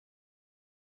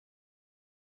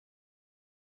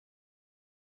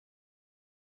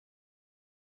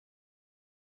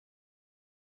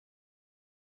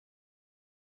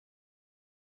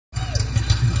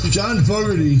John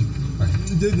Fogerty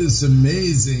did this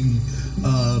amazing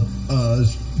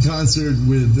concert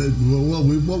with,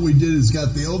 what we did is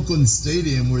got the Oakland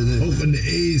Stadium where the Oakland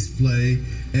A's play,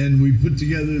 and we put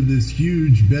together this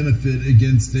huge benefit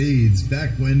against AIDS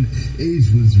back when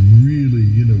AIDS was really,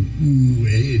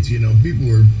 AIDS, people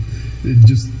were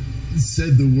just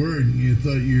said the word and you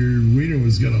thought your wiener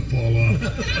was going to fall off.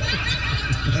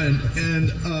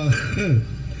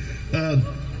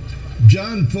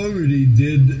 John Fogerty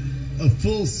did a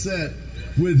full set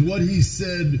with what he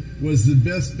said was the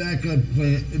best backup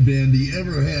band he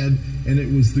ever had, and it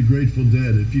was the Grateful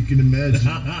Dead. If you can imagine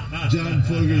John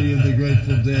Fogerty and the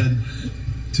Grateful Dead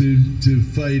to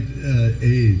fight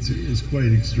AIDS, it was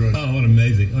quite extraordinary. Oh, what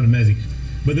amazing.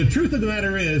 But the truth of the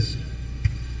matter is,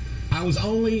 I was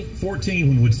only 14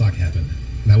 when Woodstock happened,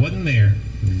 and I wasn't there,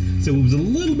 so it was a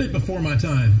little bit before my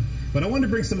time. But I wanted to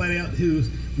bring somebody out who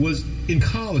was in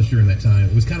college during that time.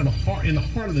 It was kind of in the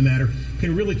heart of the matter,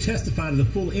 can really testify to the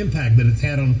full impact that it's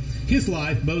had on his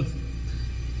life, both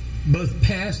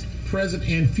past, present,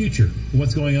 and future.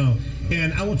 What's going on?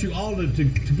 And I want you all to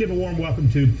give a warm welcome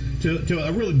to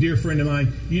a really dear friend of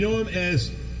mine. You know him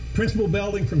as Principal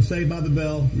Belding from Saved by the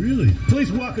Bell. Really?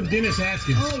 Please welcome Dennis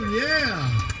Haskins. Oh yeah.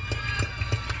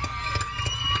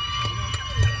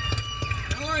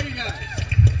 How are you guys?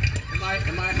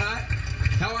 Am I hot?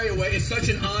 How are you, Wade? It's such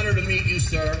an honor to meet you,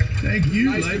 sir. Thank you.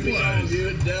 Nice likewise. to meet all of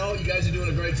you. Dell, you guys are doing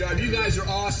a great job. You guys are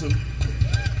awesome.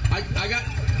 I got...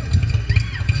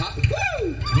 Hot,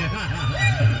 woo!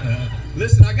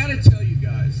 Listen, I got to tell you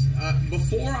guys,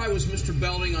 before I was Mr.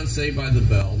 Belding on Saved by the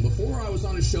Bell, before I was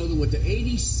on a show that went to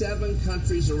 87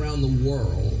 countries around the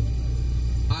world,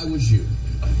 I was you.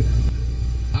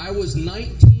 I was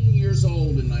 19 years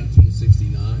old in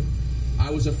 1969. I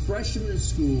was a freshman in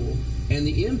school, and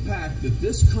the impact that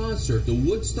this concert, the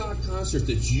Woodstock concert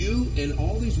that you and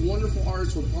all these wonderful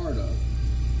artists were part of,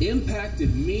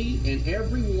 impacted me and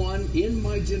everyone in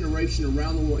my generation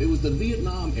around the world. It was the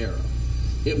Vietnam era.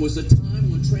 It was a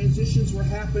time when transitions were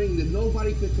happening that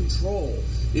nobody could control.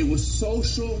 It was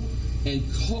social and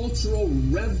cultural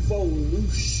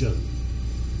revolution.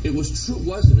 It was true,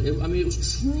 wasn't it? I mean, it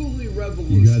was truly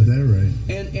revolution. You got that right.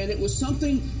 And it was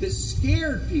something that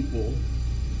scared people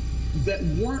that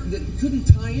couldn't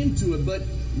tie into it. But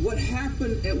what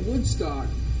happened at Woodstock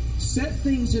set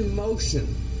things in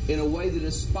motion in a way that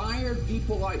inspired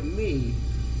people like me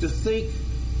to think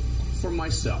for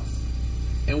myself.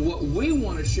 And what we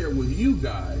want to share with you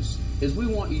guys is we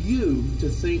want you to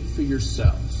think for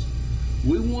yourselves.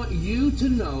 We want you to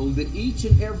know that each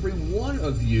and every one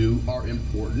of you are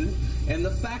important, and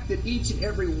the fact that each and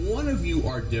every one of you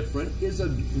are different is a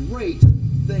great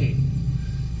thing.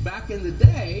 Back in the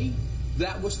day,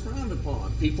 that was frowned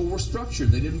upon. People were structured.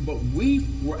 They didn't, but we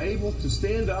were able to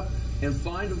stand up and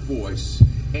find a voice.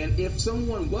 And if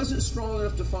someone wasn't strong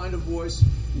enough to find a voice,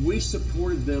 we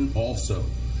supported them also.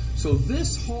 So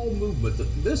this whole movement,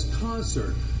 this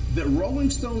concert that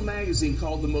Rolling Stone magazine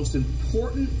called the most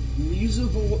important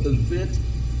musical event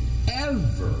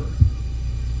ever,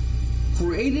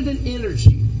 created an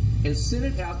energy and sent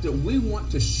it out that we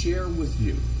want to share with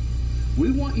you.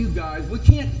 We want you guys, we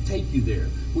can't take you there.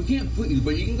 We can't put you,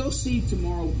 but you can go see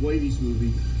tomorrow Wavy's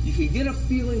movie. You can get a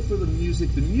feeling for the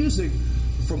music. The music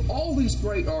from all these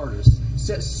great artists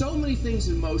set so many things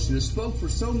in motion and spoke for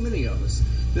so many of us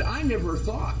that I never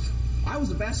thought. I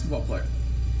was a basketball player.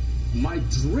 My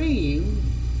dream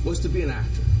was to be an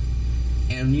actor.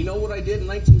 And you know what I did in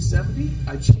 1970?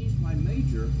 I changed my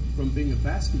major from being a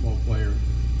basketball player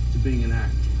to being an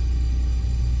actor.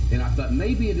 And I thought,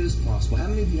 maybe it is possible. How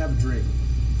many of you have a dream?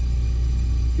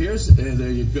 There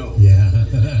you go. Yeah.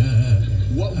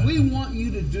 What we want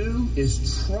you to do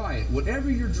is try it. Whatever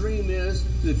your dream is,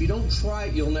 if you don't try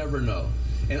it, you'll never know.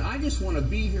 And I just want to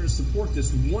be here and support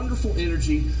this wonderful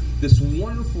energy, this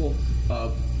wonderful...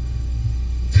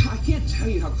 I can't tell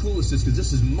you how cool this is, because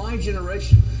this is my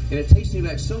generation, and it takes me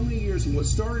back so many years. And what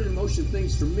started in motion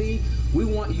things for me, we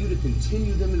want you to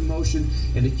continue them in motion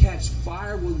and to catch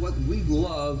fire with what we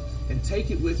love and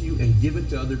take it with you and give it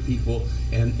to other people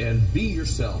and be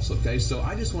yourselves, okay? So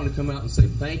I just want to come out and say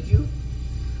thank you,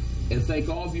 and thank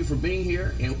all of you for being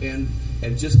here, and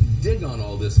just dig on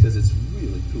all this, because it's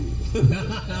really cool.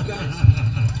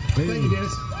 Thank you,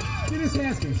 Dennis. Dennis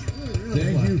Haskins.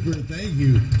 Thank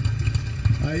you.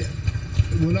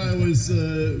 When I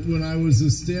was a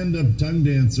stand-up tongue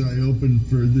dancer, I opened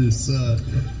for this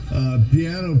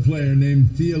piano player named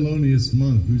Thelonious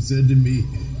Monk, who said to me,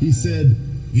 he said,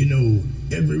 you know,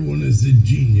 everyone is a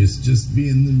genius just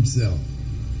being themselves.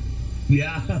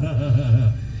 Yeah.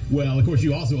 Well, of course,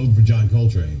 you also opened for John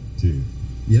Coltrane, too.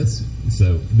 Yes.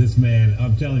 So this man,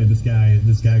 I'm telling you, this guy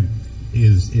is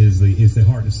the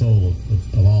heart and soul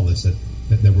of all this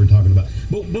that we're talking about.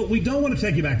 But we don't want to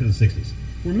take you back to the 60s.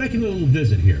 We're making a little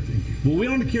visit here. But we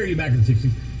don't want to carry you back to the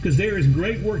 60s because there is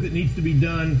great work that needs to be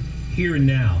done here and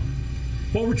now.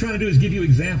 What we're trying to do is give you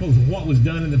examples of what was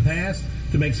done in the past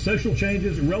to make social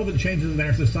changes, relevant changes in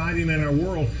our society and in our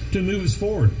world to move us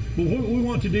forward. But what we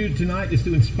want to do tonight is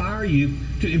to inspire you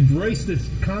to embrace this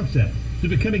concept, to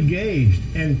become engaged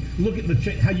and look at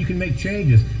how you can make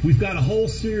changes. We've got a whole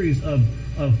series of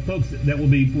folks that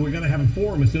we're going to have a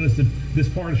forum as soon as this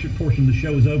partnership portion of the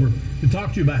show is over to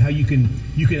talk to you about how you can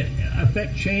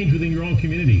affect change within your own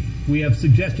community. We have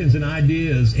suggestions and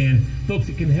ideas and folks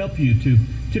that can help you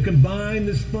to combine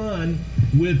this fun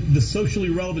with the socially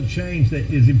relevant change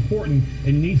that is important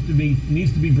and needs to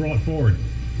be brought forward.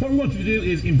 What we want you to do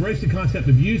is embrace the concept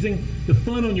of using the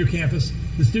fun on your campus,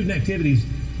 the student activities,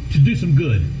 to do some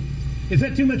good. Is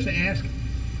that too much to ask?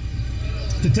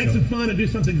 To take some fun and do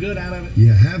something good out of it?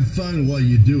 Yeah, have fun while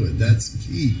you do it. That's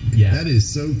key. Yeah. That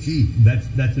is so key.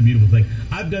 That's a beautiful thing.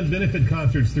 I've done benefit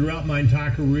concerts throughout my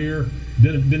entire career,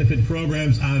 done benefit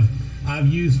programs. I've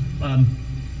used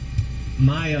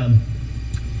my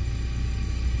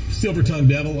silver-tongued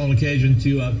devil on occasion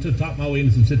to talk my way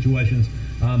into some situations.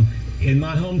 In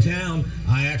my hometown,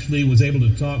 I actually was able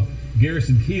to talk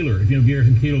Garrison Keeler. If you know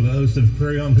Garrison Keeler, the host of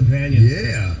Prairie Home Companion.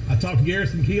 Yeah. I talked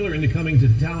Garrison Keeler into coming to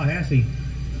Tallahassee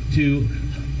to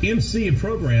MC a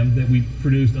program that we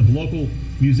produced of local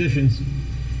musicians.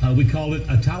 We called it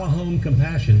A Tallahome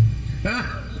Compassion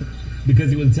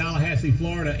because it was in Tallahassee,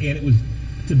 Florida, and it was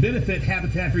to benefit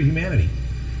Habitat for Humanity.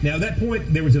 Now, at that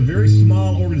point, there was a very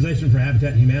small organization for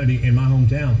Habitat for Humanity in my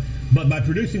hometown, but by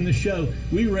producing this show,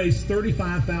 we raised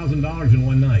 $35,000 in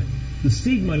one night. The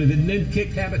seed money that then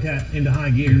kicked Habitat into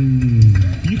high gear.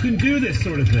 You can do this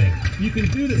sort of thing. You can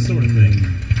do this sort of thing.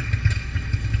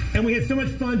 And we had so much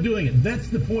fun doing it. That's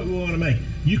the point we want to make.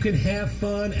 You can have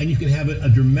fun and you can have a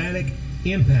dramatic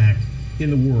impact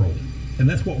in the world. And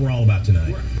that's what we're all about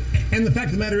tonight. And the fact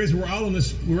of the matter is we're all on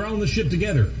this ship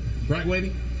together. Right,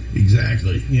 Wavy?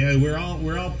 Exactly. Yeah, we're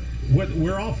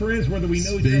all friends whether we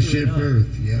know each other or not. Spaceship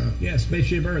Earth, yeah. Yeah,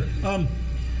 Spaceship Earth.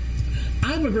 I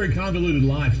have a very convoluted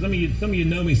life. Some of you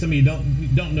know me, some of you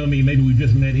don't know me. Maybe we've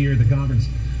just met here at the conference.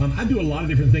 I do a lot of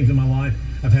different things in my life.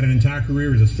 I've had an entire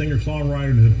career as a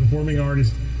singer-songwriter, as a performing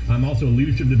artist. I'm also a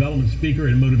leadership development speaker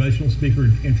and motivational speaker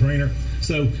and trainer.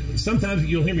 So sometimes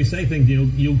you'll hear me say things,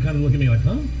 you'll kind of look at me like,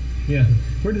 huh? Yeah,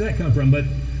 where did that come from? But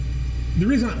the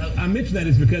reason I mention that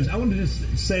is because I wanted to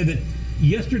just say that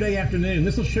yesterday afternoon,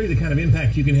 this will show you the kind of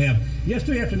impact you can have.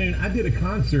 Yesterday afternoon, I did a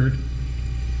concert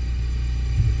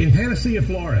in Panacea,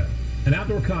 Florida, an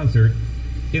outdoor concert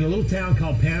in a little town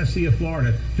called Panacea,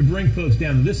 Florida, to bring folks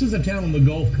down. This is a town on the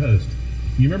Gulf Coast.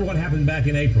 You remember what happened back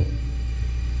in April?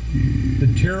 The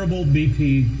terrible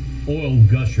BP oil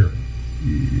gusher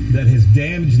that has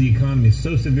damaged the economy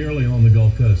so severely on the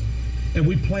Gulf Coast. And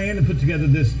we planned and put together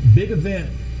this big event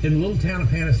in the little town of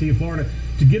Panacea, Florida,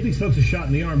 to give these folks a shot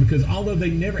in the arm, because although they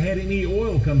never had any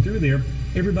oil come through there,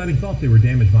 everybody thought they were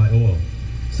damaged by oil.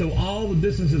 So all the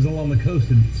businesses along the coast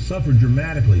had suffered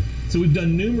dramatically. So we've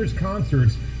done numerous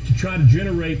concerts to try to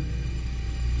generate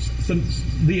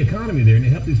the economy there and to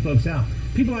help these folks out.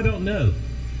 People I don't know,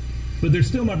 but they're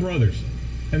still my brothers,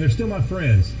 and they're still my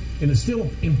friends, and it's still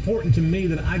important to me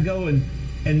that I go and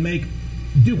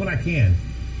do what I can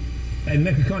and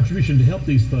make a contribution to help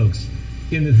these folks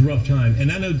in this rough time. And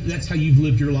I know that's how you've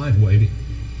lived your life, Wavy.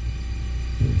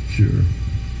 Well, sure.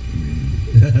 I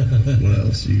mean, what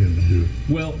else are you going to do?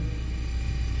 Well,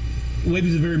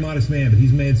 Wavy's a very modest man, but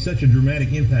he's made such a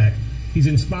dramatic impact. He's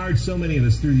inspired so many of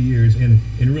us through the years and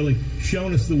really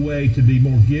shown us the way to be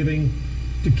more giving,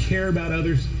 to care about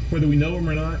others, whether we know them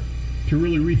or not, to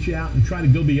really reach out and try to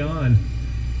go beyond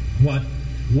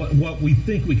what we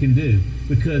think we can do.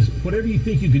 Because whatever you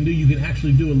think you can do, you can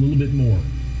actually do a little bit more.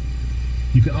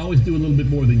 You can always do a little bit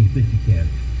more than you think you can.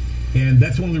 And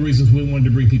that's one of the reasons we wanted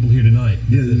to bring people here tonight.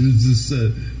 Yeah, there was this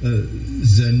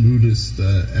Zen Buddhist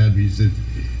abbey said,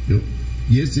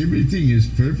 yes, everything is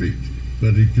perfect,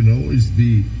 but it can always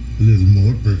be a little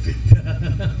more perfect.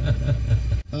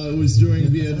 It was during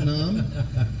Vietnam,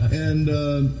 and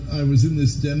I was in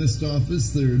this dentist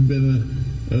office. There had been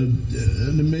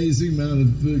an amazing amount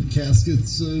of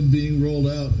caskets being rolled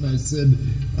out, and I said,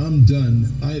 I'm done.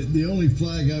 The only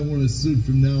flag I want to salute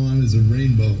from now on is a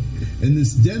rainbow. And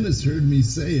this dentist heard me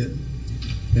say it,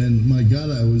 and my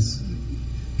God, I was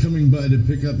coming by to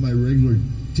pick up my regular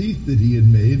teeth that he had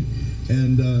made,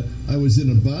 and I was in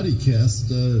a body cast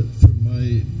from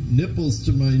my nipples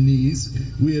to my knees.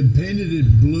 We had painted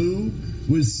it blue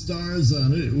with stars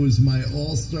on it. It was my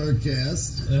all-star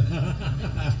cast.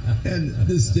 And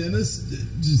this dentist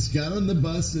just got on the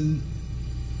bus and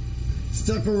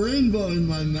stuck a rainbow in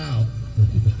my mouth.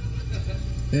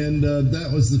 And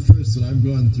that was the first one. I've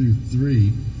gone through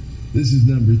 3. This is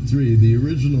number 3. The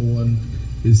original one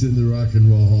is in the Rock and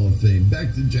Roll Hall of Fame.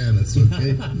 Back to Janice,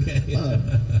 okay? Okay.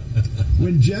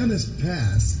 When Janice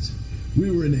passed, we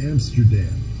were in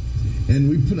Amsterdam, and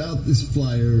we put out this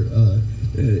flyer.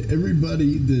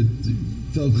 Everybody that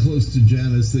felt close to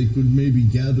Janice, they could maybe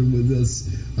gather with us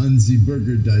on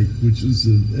Zeeburgerdijk, which is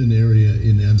an area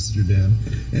in Amsterdam,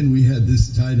 and we had this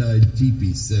tie-dyed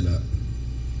teepee set up.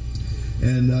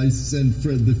 And I sent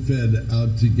Fred the Fed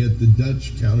out to get the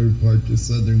Dutch counterpart to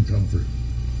Southern Comfort.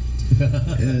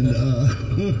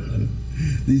 And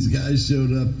these guys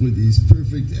showed up with these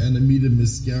perfect Anemita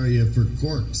muscaria for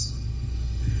corks.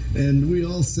 And we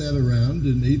all sat around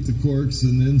and ate the corks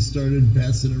and then started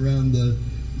passing around the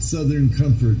Southern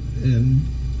Comfort and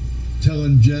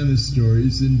telling Janice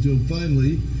stories until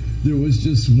finally there was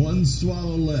just one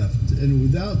swallow left. And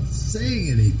without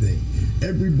saying anything,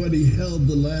 everybody held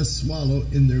the last swallow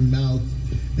in their mouth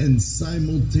and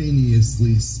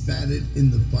simultaneously spat it in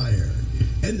the fire.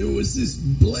 And there was this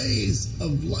blaze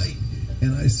of light.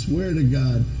 And I swear to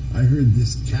God, I heard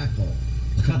this cackle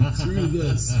come through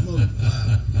the smoke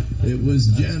cloud. It was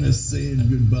Janice saying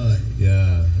goodbye.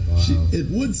 Yeah. Wow. At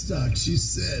Woodstock, she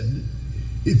said,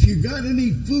 if you got any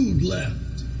food left,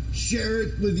 share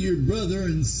it with your brother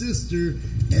and sister,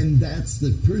 and that's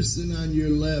the person on your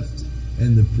left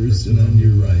and the person on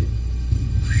your right.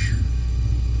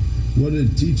 Whew. What a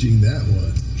teaching that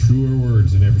was. Truer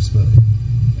words than ever spoken.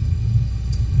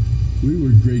 We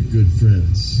were great good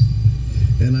friends.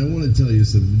 And I want to tell you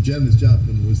something. Janis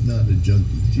Joplin was not a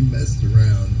junkie. She messed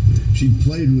around. She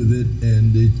played with it,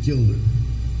 and it killed her.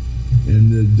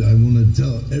 And I want to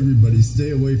tell everybody,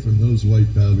 stay away from those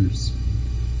white powders.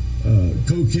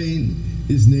 Cocaine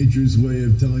is nature's way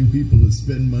of telling people to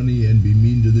spend money and be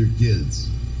mean to their kids.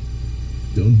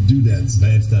 Don't do that stuff.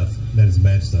 Bad stuff. That is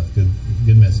bad stuff.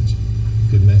 Good message.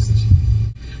 Good message.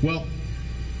 Well,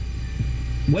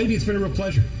 Wavy, it's been a real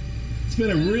pleasure. It's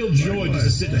been a real joy just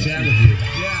to sit and chat with you.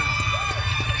 Yeah.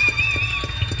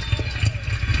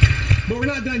 But we're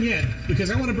not done yet,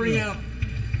 because I want to bring out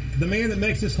the man that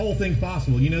makes this whole thing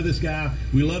possible. You know this guy.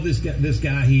 We love this guy. This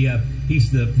guy.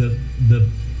 He's the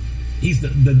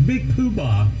big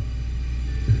poobah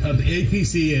of the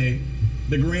APCA,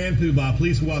 the grand poobah.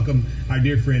 Please welcome our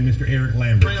dear friend, Mr. Eric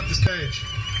Lambert. Bring up the stage.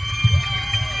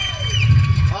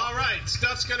 All right,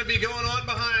 stuff's going to be going on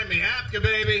behind me. APCA,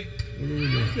 baby.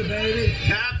 APCA, baby.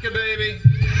 APCA, baby.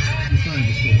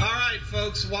 All right,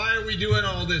 folks, why are we doing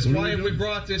all this? Why have we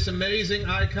brought this amazing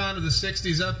icon of the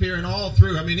 60s up here and all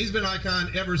through? I mean, he's been an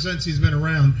icon ever since he's been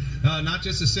around. Not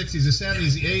just the 60s, the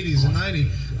 70s, the 80s, the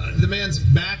 90s. The man's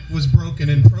back was broken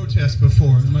in protest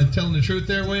before. Am I telling the truth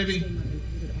there, Wavy?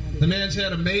 The man's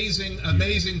had amazing,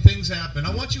 amazing things happen.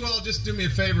 I want you all just to do me a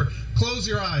favor. Close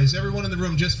your eyes, everyone in the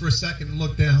room, just for a second, and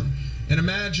look down. And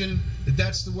imagine that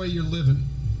that's the way you're living.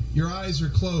 Your eyes are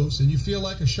closed, and you feel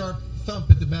like a sharp thump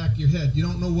at the back of your head. You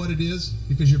don't know what it is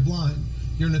because you're blind.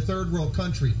 You're in a third world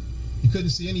country. You couldn't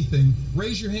see anything.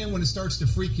 Raise your hand when it starts to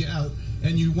freak you out,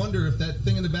 and you wonder if that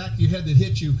thing in the back of your head that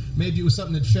hit you, maybe it was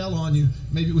something that fell on you,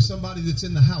 maybe it was somebody that's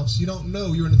in the house. You don't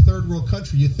know. You're in a third world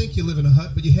country. You think you live in a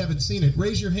hut, but you haven't seen it.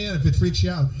 Raise your hand if it freaks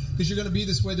you out, because you're going to be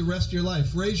this way the rest of your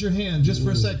life. Raise your hand just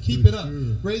for a sec. Keep it up.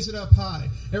 Raise it up high.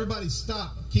 Everybody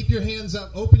stop. Keep your hands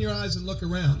up. Open your eyes and look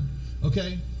around.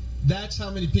 Okay? That's how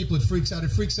many people it freaks out.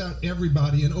 It freaks out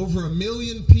everybody. And over 1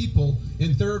 million people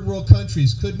in third world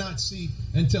countries could not see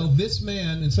until this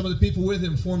man and some of the people with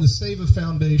him formed the Save a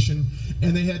Foundation,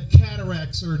 and they had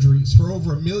cataract surgeries for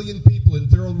over 1 million people in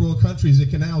third world countries that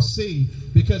can now see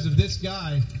because of this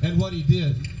guy and what he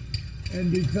did. And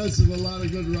because of a lot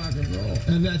of good rock and roll.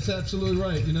 And that's absolutely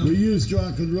right, you know. We used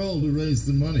rock and roll to raise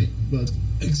the money, but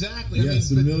exactly.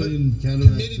 Yes, I mean, 1 million but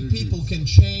committed people can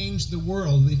change the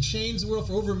world. They changed the world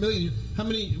for over 1 million. How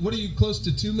many? What are you, close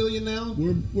to 2 million now?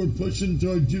 We're pushing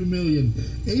toward 2 million.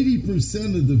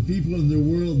 80% of the people in the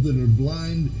world that are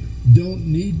blind don't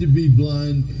need to be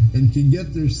blind and can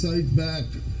get their sight back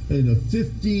in a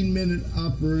 15-minute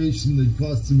operation that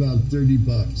costs about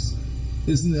 $30.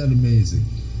 Isn't that amazing?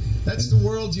 That's the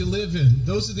world you live in.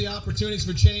 Those are the opportunities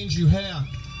for change you have.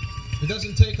 It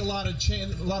doesn't take a lot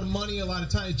of money, a lot of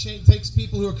time. It takes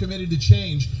people who are committed to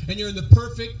change. And you're in the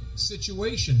perfect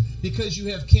situation because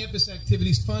you have campus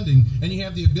activities funding and you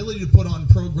have the ability to put on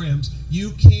programs.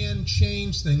 You can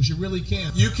change things. You really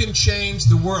can. You can change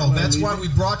the world. That's why we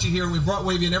brought you here, and we brought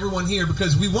Wavy and everyone here,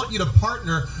 because we want you to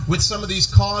partner with some of these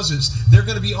causes. They're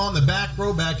going to be on the back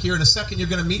row back here. In a second, you're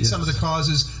going to meet some of the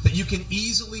causes that you can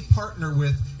easily partner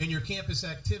with in your campus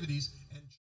activities.